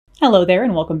Hello there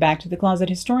and welcome back to the Closet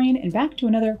Historian and back to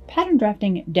another pattern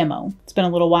drafting demo. It's been a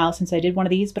little while since I did one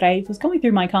of these, but I was going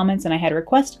through my comments and I had a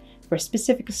request for a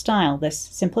specific style, this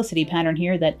simplicity pattern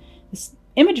here that this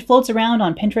image floats around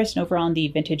on Pinterest and over on the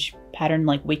vintage pattern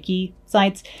like wiki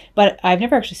sites, but I've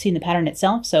never actually seen the pattern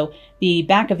itself, so the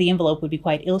back of the envelope would be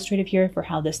quite illustrative here for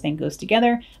how this thing goes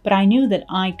together, but I knew that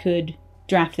I could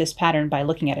draft this pattern by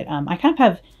looking at it. I kind of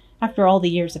have, after all the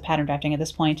years of pattern drafting at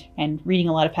this point, and reading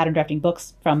a lot of pattern drafting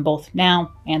books from both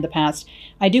now and the past,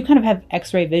 I do kind of have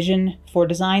x-ray vision for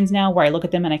designs now, where I look at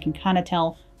them and I can kind of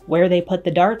tell where they put the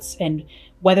darts and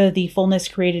whether the fullness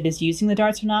created is using the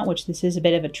darts or not, which this is a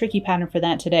bit of a tricky pattern for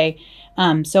that today.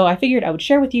 So I figured I would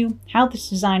share with you how this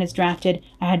design is drafted.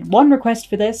 I had one request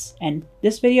for this, and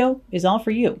this video is all for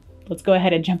you. Let's go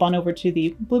ahead and jump on over to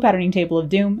the blue patterning table of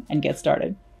doom and get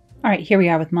started. All right, here we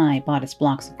are with my bodice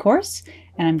blocks, of course,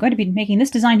 and I'm going to be making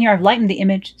this design here. I've lightened the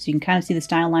image so you can kind of see the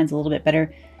style lines a little bit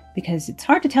better, because it's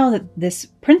hard to tell that this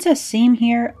princess seam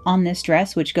here on this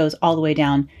dress, which goes all the way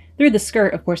down through the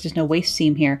skirt, of course there's no waist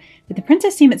seam here, but the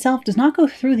princess seam itself does not go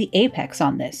through the apex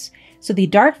on this. So the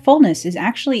dart fullness is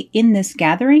actually in this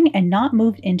gathering and not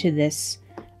moved into this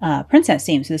princess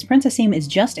seam. So this princess seam is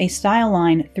just a style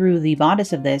line through the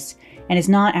bodice of this, and is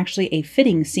not actually a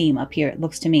fitting seam up here, it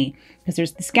looks to me, because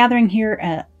there's this gathering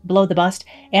here below the bust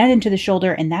and into the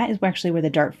shoulder, and that is actually where the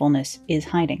dart fullness is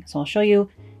hiding. So I'll show you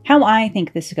how I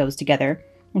think this goes together.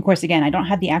 Of course, again, I don't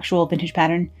have the actual vintage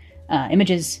pattern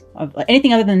images of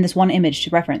anything other than this one image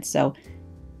to reference, so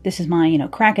this is my,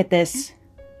 crack at this,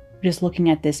 just looking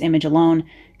at this image alone,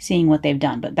 seeing what they've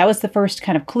done. But that was the first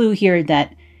kind of clue here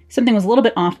that something was a little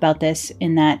bit off about this,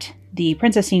 in that the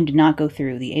princess seam did not go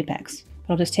through the apex.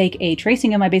 I'll just take a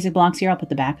tracing of my basic blocks here. I'll put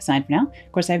the back aside for now.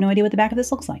 Of course, I have no idea what the back of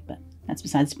this looks like, but that's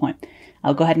besides the point.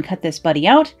 I'll go ahead and cut this buddy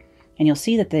out, and you'll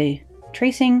see that the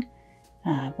tracing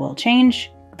will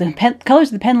change. The colors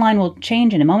of the pen line will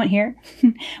change in a moment here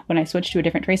when I switch to a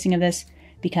different tracing of this,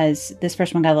 because this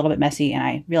first one got a little bit messy, and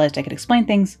I realized I could explain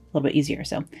things a little bit easier.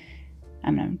 So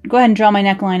I'm going to go ahead and draw my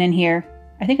neckline in here.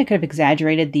 I think I could have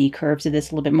exaggerated the curves of this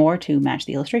a little bit more to match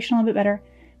the illustration a little bit better,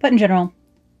 but in general,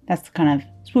 that's the kind of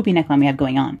swoopy neckline we have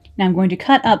going on. Now I'm going to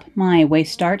cut up my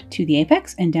waist dart to the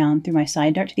apex and down through my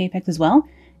side dart to the apex as well,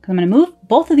 because I'm going to move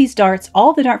both of these darts,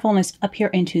 all of the dart fullness, up here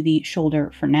into the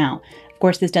shoulder for now. Of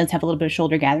course, this does have a little bit of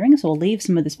shoulder gathering, so we'll leave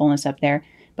some of this fullness up there.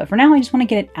 But for now, I just want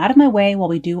to get it out of my way while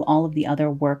we do all of the other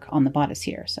work on the bodice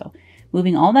here. So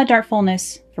moving all that dart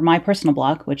fullness for my personal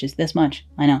block, which is this much.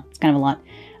 I know, it's kind of a lot.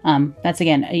 That's,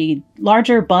 again, a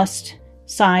larger bust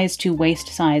size to waist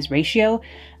size ratio.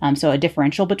 So a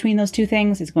differential between those two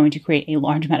things is going to create a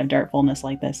large amount of dart fullness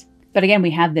like this. But again,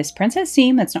 we have this princess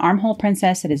seam that's an armhole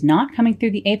princess that is not coming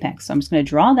through the apex. So I'm just going to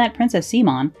draw that princess seam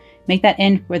on, make that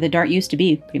end where the dart used to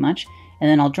be, pretty much. And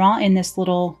then I'll draw in this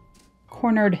little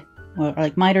cornered, or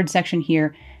like mitered section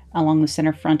here along the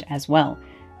center front as well.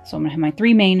 So I'm going to have my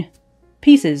three main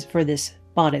pieces for this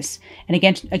bodice. And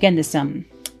again, this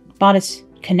bodice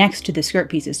connects to the skirt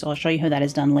pieces, so I'll show you how that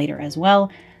is done later as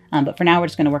well. But for now, we're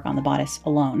just going to work on the bodice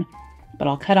alone. But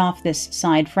I'll cut off this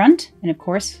side front, and of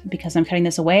course, because I'm cutting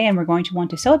this away and we're going to want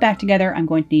to sew it back together, I'm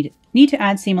going to need to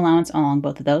add seam allowance along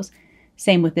both of those.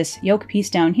 Same with this yoke piece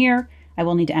down here, I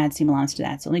will need to add seam allowance to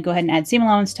that. So let me go ahead and add seam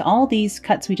allowance to all these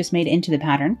cuts we just made into the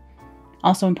pattern.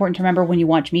 Also important to remember when you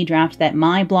watch me draft that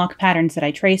my block patterns that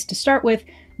I traced to start with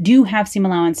do have seam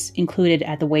allowance included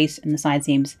at the waist and the side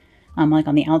seams, like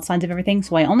on the outsides of everything.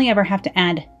 So I only ever have to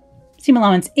add seam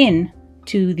allowance in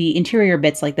to the interior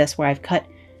bits like this where I've cut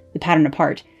the pattern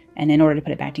apart, and in order to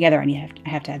put it back together I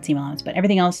have to add seam allowance. But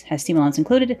everything else has seam allowance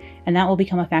included, and that will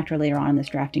become a factor later on in this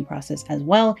drafting process as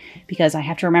well, because I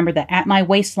have to remember that at my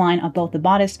waistline of both the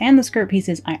bodice and the skirt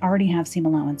pieces I already have seam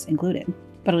allowance included.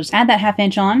 But I'll just add that 1/2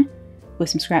 inch on with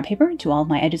some scrap paper to all of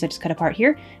my edges I just cut apart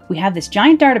here. We have this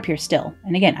giant dart up here still,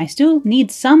 and again I still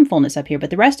need some fullness up here, but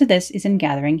the rest of this is in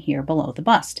gathering here below the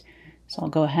bust. So I'll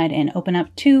go ahead and open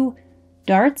up 2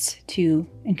 darts to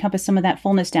encompass some of that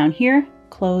fullness down here,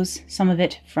 close some of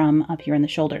it from up here in the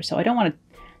shoulder. So I don't want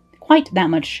quite that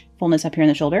much fullness up here in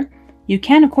the shoulder. You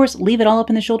can, of course, leave it all up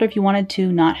in the shoulder if you wanted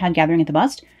to not have gathering at the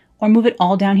bust, or move it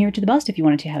all down here to the bust if you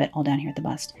wanted to have it all down here at the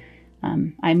bust.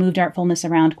 I moved dart fullness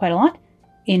around quite a lot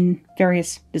in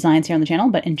various designs here on the channel,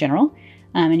 but in general.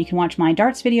 And you can watch my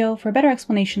darts video for a better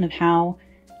explanation of how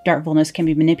dart fullness can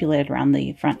be manipulated around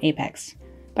the front apex.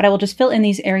 But I will just fill in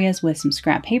these areas with some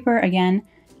scrap paper again,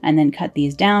 and then cut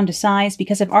these down to size.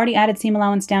 Because I've already added seam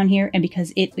allowance down here, and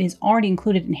because it is already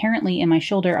included inherently in my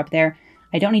shoulder up there,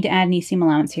 I don't need to add any seam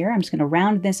allowance here. I'm just going to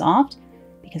round this off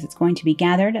because it's going to be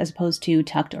gathered as opposed to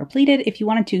tucked or pleated. If you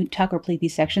wanted to tuck or pleat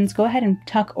these sections, go ahead and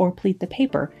tuck or pleat the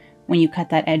paper when you cut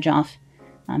that edge off.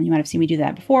 You might have seen me do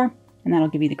that before, and that'll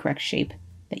give you the correct shape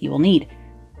that you will need.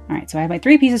 All right, so I have my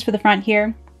 3 pieces for the front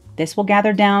here. This will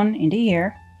gather down into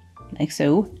here, like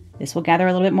so. This will gather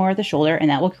a little bit more at the shoulder, and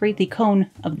that will create the cone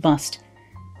of the bust.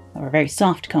 Or a very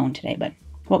soft cone today, but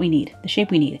what we need, the shape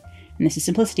we need. And this is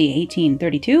Simplicity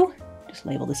 1832. Just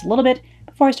label this a little bit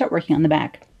before I start working on the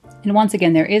back. And once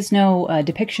again, there is no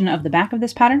depiction of the back of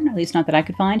this pattern, at least not that I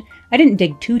could find. I didn't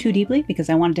dig too deeply because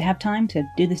I wanted to have time to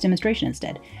do this demonstration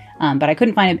instead. But I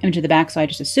couldn't find an image of the back, so I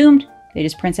just assumed they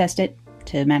just princessed it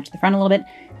to match the front a little bit.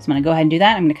 So I'm going to go ahead and do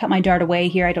that. I'm going to cut my dart away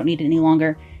here. I don't need it any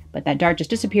longer, but that dart just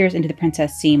disappears into the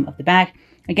princess seam of the back.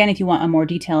 Again, if you want a more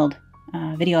detailed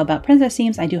video about princess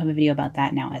seams, I do have a video about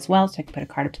that now as well, so I can put a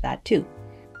card up to that too.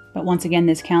 But once again,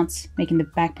 this counts, making the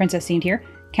back princess seamed here,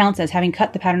 counts as having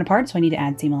cut the pattern apart, so I need to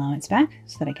add seam allowance back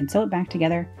so that I can sew it back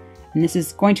together. And this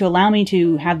is going to allow me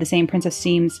to have the same princess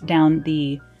seams down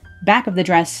the back of the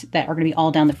dress that are going to be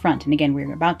all down the front. And again,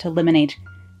 we're about to eliminate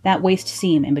that waist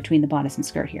seam in between the bodice and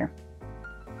skirt here.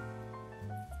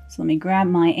 So let me grab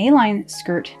my A-line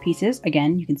skirt pieces.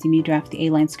 Again, you can see me draft the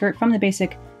A-line skirt from the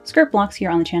basic skirt blocks here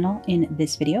on the channel in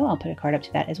this video. I'll put a card up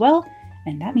to that as well.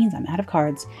 And that means I'm out of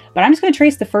cards. But I'm just going to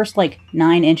trace the first like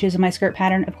 9 inches of my skirt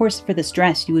pattern. Of course, for this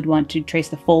dress, you would want to trace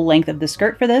the full length of the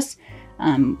skirt for this.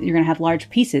 You're going to have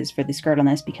large pieces for the skirt on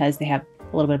this because they have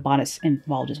a little bit of bodice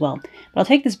involved as well. But I'll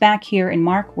take this back here and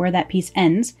mark where that piece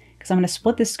ends because I'm going to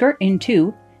split this skirt in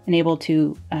 2 and able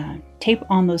to tape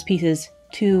on those pieces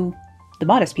to the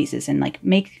bodice pieces and like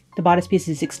make the bodice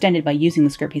pieces extended by using the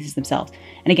skirt pieces themselves.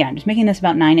 And again, I'm just making this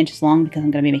about 9 inches long because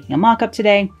I'm going to be making a mock-up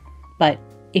today. But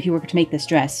if you were to make this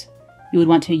dress, you would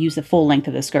want to use the full length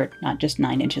of the skirt, not just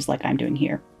 9 inches like I'm doing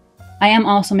here. I am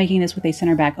also making this with a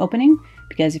center back opening,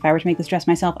 because if I were to make this dress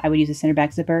myself, I would use a center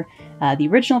back zipper. The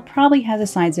original probably has a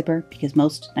side zipper, because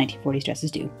most 1940s dresses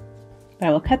do. But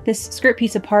I will cut this skirt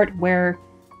piece apart where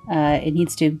it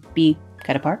needs to be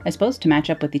cut apart, I suppose, to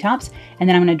match up with the tops. And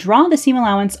then I'm going to draw the seam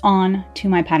allowance on to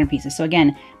my pattern pieces. So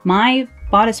again, my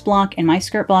bodice block and my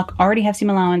skirt block already have seam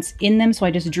allowance in them, so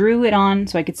I just drew it on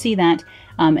so I could see that.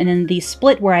 And then the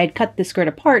split where I had cut the skirt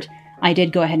apart, I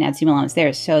did go ahead and add seam allowance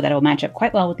there, so that it will match up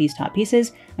quite well with these top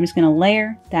pieces. I'm just going to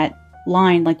layer that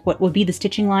line, like what would be the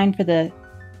stitching line for the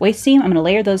waist seam. I'm going to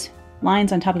layer those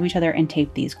lines on top of each other and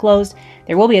tape these closed.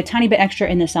 There will be a tiny bit extra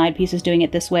in the side pieces doing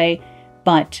it this way,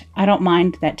 but I don't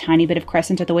mind that tiny bit of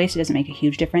crescent at the waist. It doesn't make a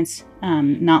huge difference.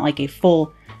 Not like the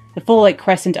full like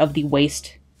crescent of the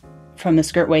waist from the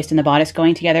skirt waist and the bodice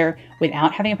going together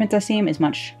without having a princess seam is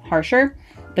much harsher.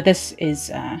 But this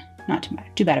is not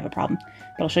too bad of a problem.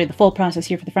 But I'll show you the full process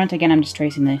here for the front. Again, I'm just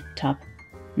tracing the top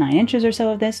 9 inches or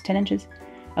so of this, 10 inches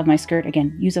of my skirt.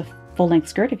 Again, use a full-length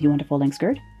skirt if you want a full-length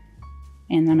skirt.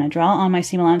 And I'm going to draw on my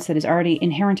seam allowance that is already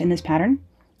inherent in this pattern.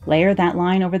 Layer that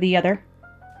line over the other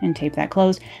and tape that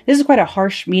closed. This is quite a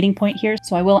harsh meeting point here,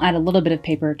 so I will add a little bit of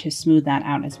paper to smooth that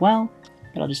out as well.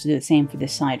 But I'll just do the same for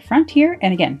this side front here.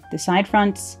 And again, the side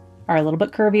fronts are a little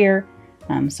bit curvier,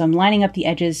 so I'm lining up the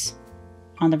edges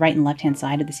on the right and left-hand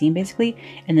side of the seam, basically.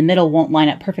 And the middle won't line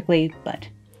up perfectly, but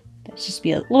there's just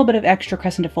be a little bit of extra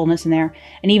crescent of fullness in there.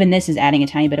 And even this is adding a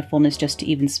tiny bit of fullness just to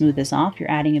even smooth this off.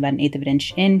 You're adding about 1/8 of an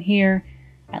inch in here,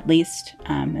 at least,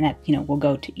 and that, will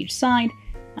go to each side.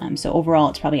 So overall,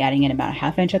 it's probably adding in about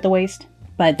 1/2 inch at the waist.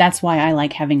 But that's why I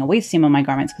like having a waist seam on my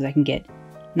garments, because I can get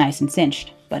nice and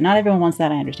cinched. But not everyone wants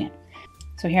that, I understand.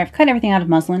 So here I've cut everything out of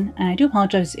muslin, and I do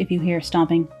apologize if you hear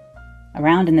stomping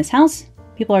around in this house.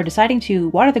 People are deciding to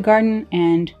water the garden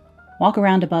and walk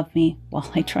around above me while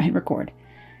I try and record.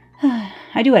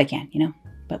 I do what I can,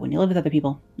 but when you live with other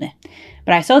people, meh.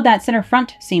 But I sewed that center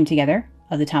front seam together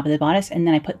of the top of the bodice, and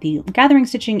then I put the gathering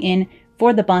stitching in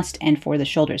for the bust and for the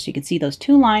shoulders. So you can see those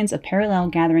 2 lines of parallel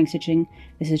gathering stitching.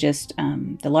 This is just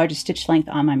the largest stitch length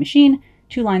on my machine,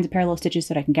 2 lines of parallel stitches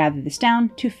so that I can gather this down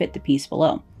to fit the piece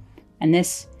below. And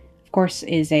this, of course,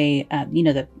 is a,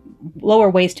 the lower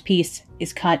waist piece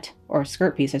is cut, or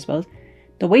skirt piece, I suppose.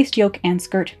 The waist yoke and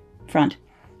skirt front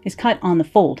is cut on the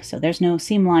fold, so there's no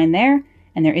seam line there,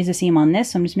 and there is a seam on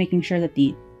this, so I'm just making sure that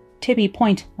the tippy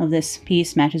point of this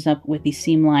piece matches up with the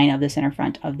seam line of the center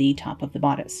front of the top of the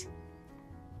bodice.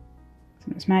 So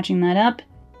I'm just matching that up,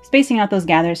 spacing out those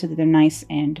gathers so that they're nice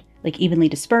and like evenly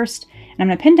dispersed. And I'm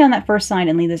going to pin down that first side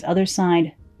and leave this other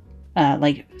side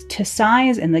like to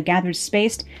size and the gathers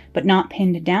spaced, but not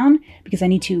pinned down, because I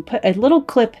need to put a little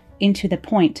clip into the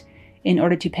point in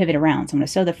order to pivot around. So I'm going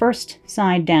to sew the first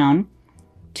side down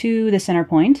to the center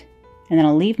point, and then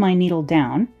I'll leave my needle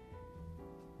down.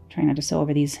 Try not to sew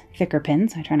over these thicker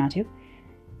pins. I try not to.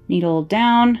 Needle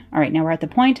down. All right, now we're at the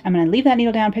point. I'm going to leave that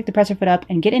needle down, pick the presser foot up,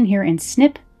 and get in here and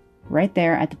snip right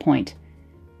there at the point.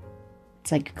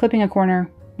 It's like clipping a corner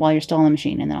while you're still on the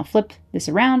machine. And then I'll flip this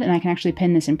around and I can actually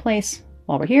pin this in place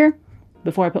while we're here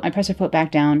before I put my presser foot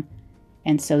back down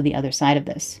and sew the other side of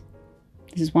this.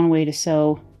 This is one way to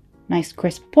sew nice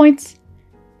crisp points.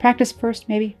 Practice first,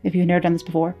 maybe, if you've never done this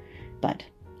before, but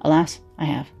alas, I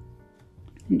have.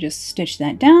 And just stitch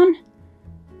that down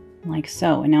like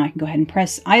so. And now I can go ahead and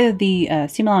press either the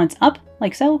seam allowance up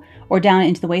like so, or down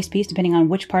into the waist piece, depending on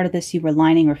which part of this you were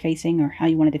lining or facing, or how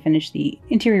you wanted to finish the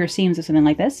interior seams of something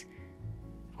like this.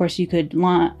 Of course, you could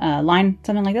line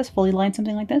something like this, fully line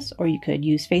something like this, or you could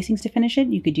use facings to finish it.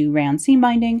 You could do round seam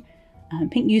binding,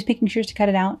 use picking shears to cut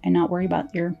it out and not worry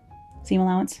about your seam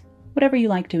allowance. Whatever you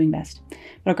like doing best.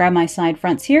 But I'll grab my side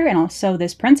fronts here and I'll sew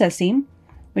this princess seam,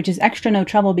 which is extra no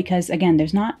trouble because, again,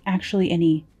 there's not actually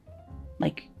any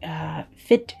like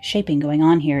fit shaping going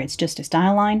on here. It's just a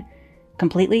style line,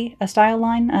 completely a style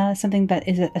line, something that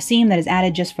is a seam that is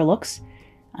added just for looks.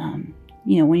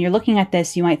 You know, when you're looking at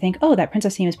this, you might think, oh, that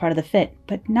princess seam is part of the fit,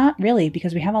 but not really,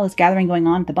 because we have all this gathering going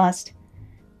on at the bust.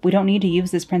 We don't need to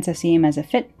use this princess seam as a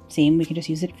fit seam. We can just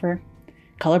use it for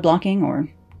color blocking or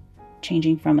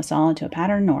changing from a solid to a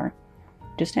pattern, or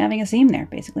just having a seam there,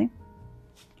 basically.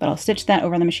 But I'll stitch that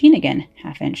over on the machine again,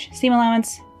 1/2 inch seam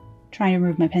allowance, trying to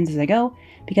remove my pins as I go.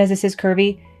 Because this is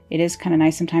curvy, it is kind of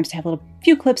nice sometimes to have a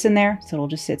few clips in there, so it'll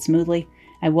just sit smoothly.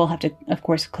 I will have to, of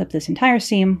course, clip this entire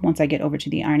seam once I get over to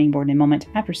the ironing board in a moment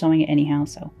after sewing it anyhow,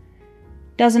 so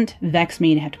doesn't vex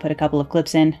me to have to put a couple of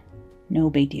clips in. No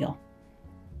big deal.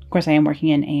 Of course, I am working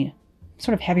in a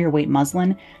sort of heavier weight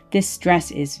muslin. This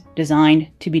dress is designed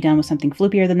to be done with something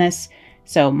floopier than this,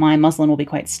 so my muslin will be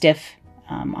quite stiff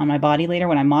on my body later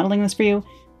when I'm modeling this for you,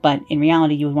 but in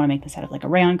reality you would want to make this out of like a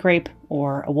rayon crepe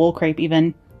or a wool crepe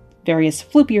even, various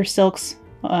floopier silks,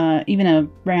 even a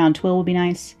rayon twill would be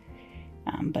nice,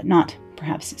 but not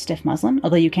perhaps stiff muslin,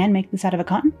 although you can make this out of a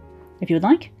cotton if you would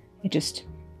like. It just,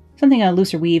 something a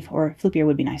looser weave or floopier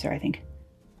would be nicer, I think.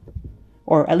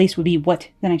 Or at least would be what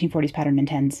the 1940s pattern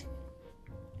intends.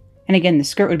 And again, the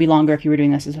skirt would be longer if you were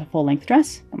doing this as a full-length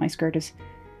dress, but my skirt is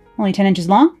only 10 inches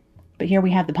long. But here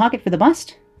we have the pocket for the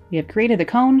bust. We have created the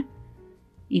cone,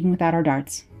 even without our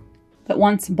darts. But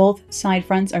once both side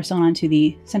fronts are sewn onto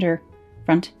the center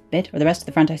front bit, or the rest of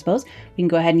the front, I suppose, we can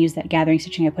go ahead and use that gathering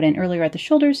stitching I put in earlier at the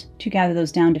shoulders to gather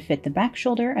those down to fit the back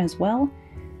shoulder as well.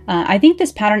 I think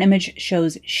this pattern image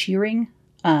shows shearing,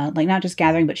 like not just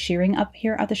gathering, but shearing up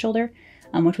here at the shoulder,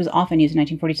 which was often used in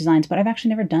 1940s designs, but I've actually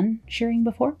never done shearing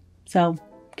before. So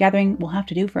gathering will have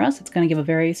to do for us. It's going to give a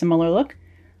very similar look,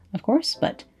 of course,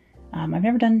 but I've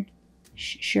never done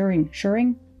shearing.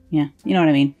 Yeah, you know what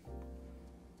I mean.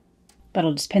 But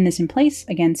I'll just pin this in place,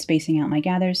 again, spacing out my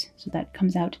gathers so that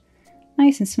comes out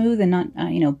nice and smooth and not,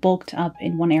 you know, bulked up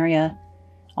in one area,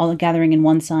 all the gathering in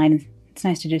one side. It's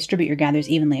nice to distribute your gathers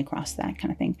evenly across that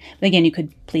kind of thing. But again, you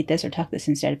could pleat this or tuck this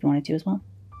instead if you wanted to as well.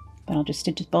 But I'll just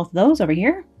stitch both of those over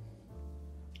here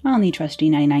on the trusty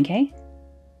 99K.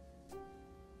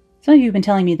 Some of you have been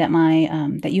telling me that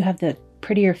that you have the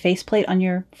prettier faceplate on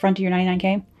your front of your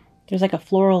 99K. There's like a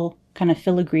floral kind of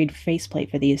filigreed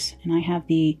faceplate for these, and I have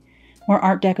the more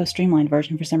Art Deco streamlined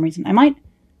version for some reason. I might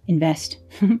invest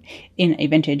in a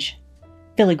vintage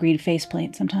filigreed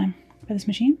faceplate sometime for this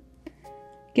machine.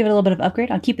 Give it a little bit of upgrade.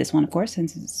 I'll keep this one, of course,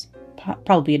 since it's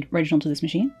probably original to this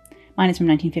machine. Mine is from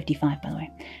 1955, by the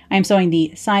way. I am sewing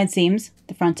the side seams,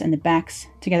 the fronts and the backs,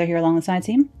 together here along the side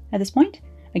seam at this point.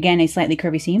 Again, a slightly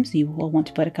curvy seam, so you will want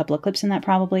to put a couple of clips in that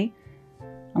probably,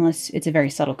 unless it's a very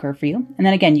subtle curve for you. And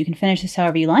then again, you can finish this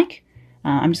however you like.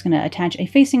 I'm just going to attach a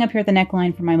facing up here at the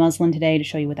neckline for my muslin today to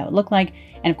show you what that would look like.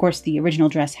 And of course, the original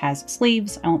dress has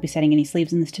sleeves. I won't be setting any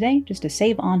sleeves in this today, just to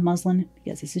save on muslin,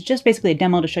 because this is just basically a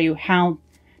demo to show you how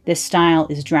this style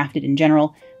is drafted in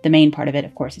general. The main part of it,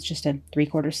 of course, it's just a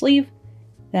 3/4 sleeve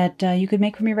that you could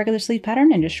make from your regular sleeve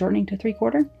pattern and just shortening to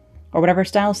 3/4, or whatever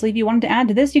style sleeve you wanted to add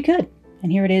to this, you could.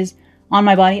 And here it is on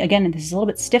my body. Again, this is a little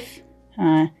bit stiff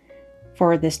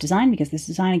for this design, because this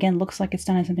design, again, looks like it's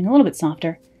done in something a little bit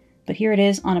softer. But here it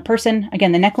is on a person.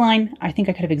 Again, the neckline, I think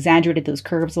I could have exaggerated those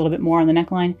curves a little bit more on the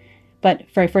neckline. But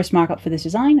for a first mock-up for this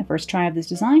design, a first try of this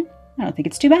design, I don't think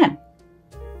it's too bad.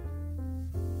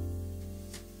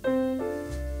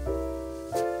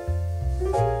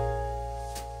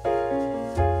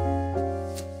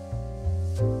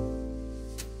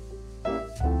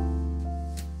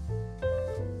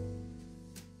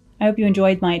 I hope you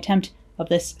enjoyed my attempt of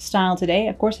this style today.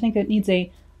 Of course, I think that it needs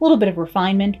a little bit of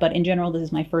refinement, but in general, this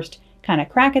is my first kind of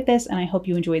crack at this, and I hope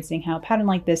you enjoyed seeing how a pattern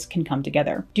like this can come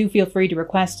together. Do feel free to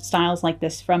request styles like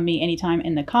this from me anytime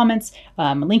in the comments.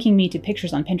 Linking me to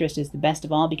pictures on Pinterest is the best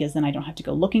of all, because then I don't have to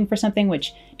go looking for something,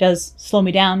 which does slow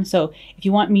me down. So if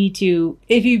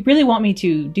you really want me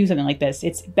to do something like this,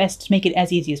 it's best to make it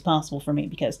as easy as possible for me,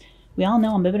 because we all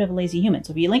know I'm a bit of a lazy human.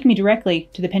 So if you link me directly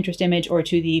to the Pinterest image or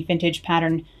to the vintage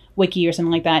pattern wiki or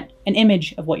something like that, an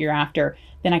image of what you're after,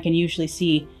 then I can usually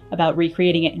see about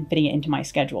recreating it and fitting it into my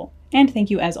schedule. And thank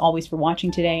you as always for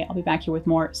watching today. I'll be back here with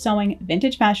more sewing,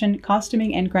 vintage fashion,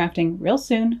 costuming, and crafting real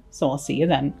soon, so I'll see you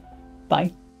then.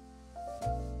 Bye.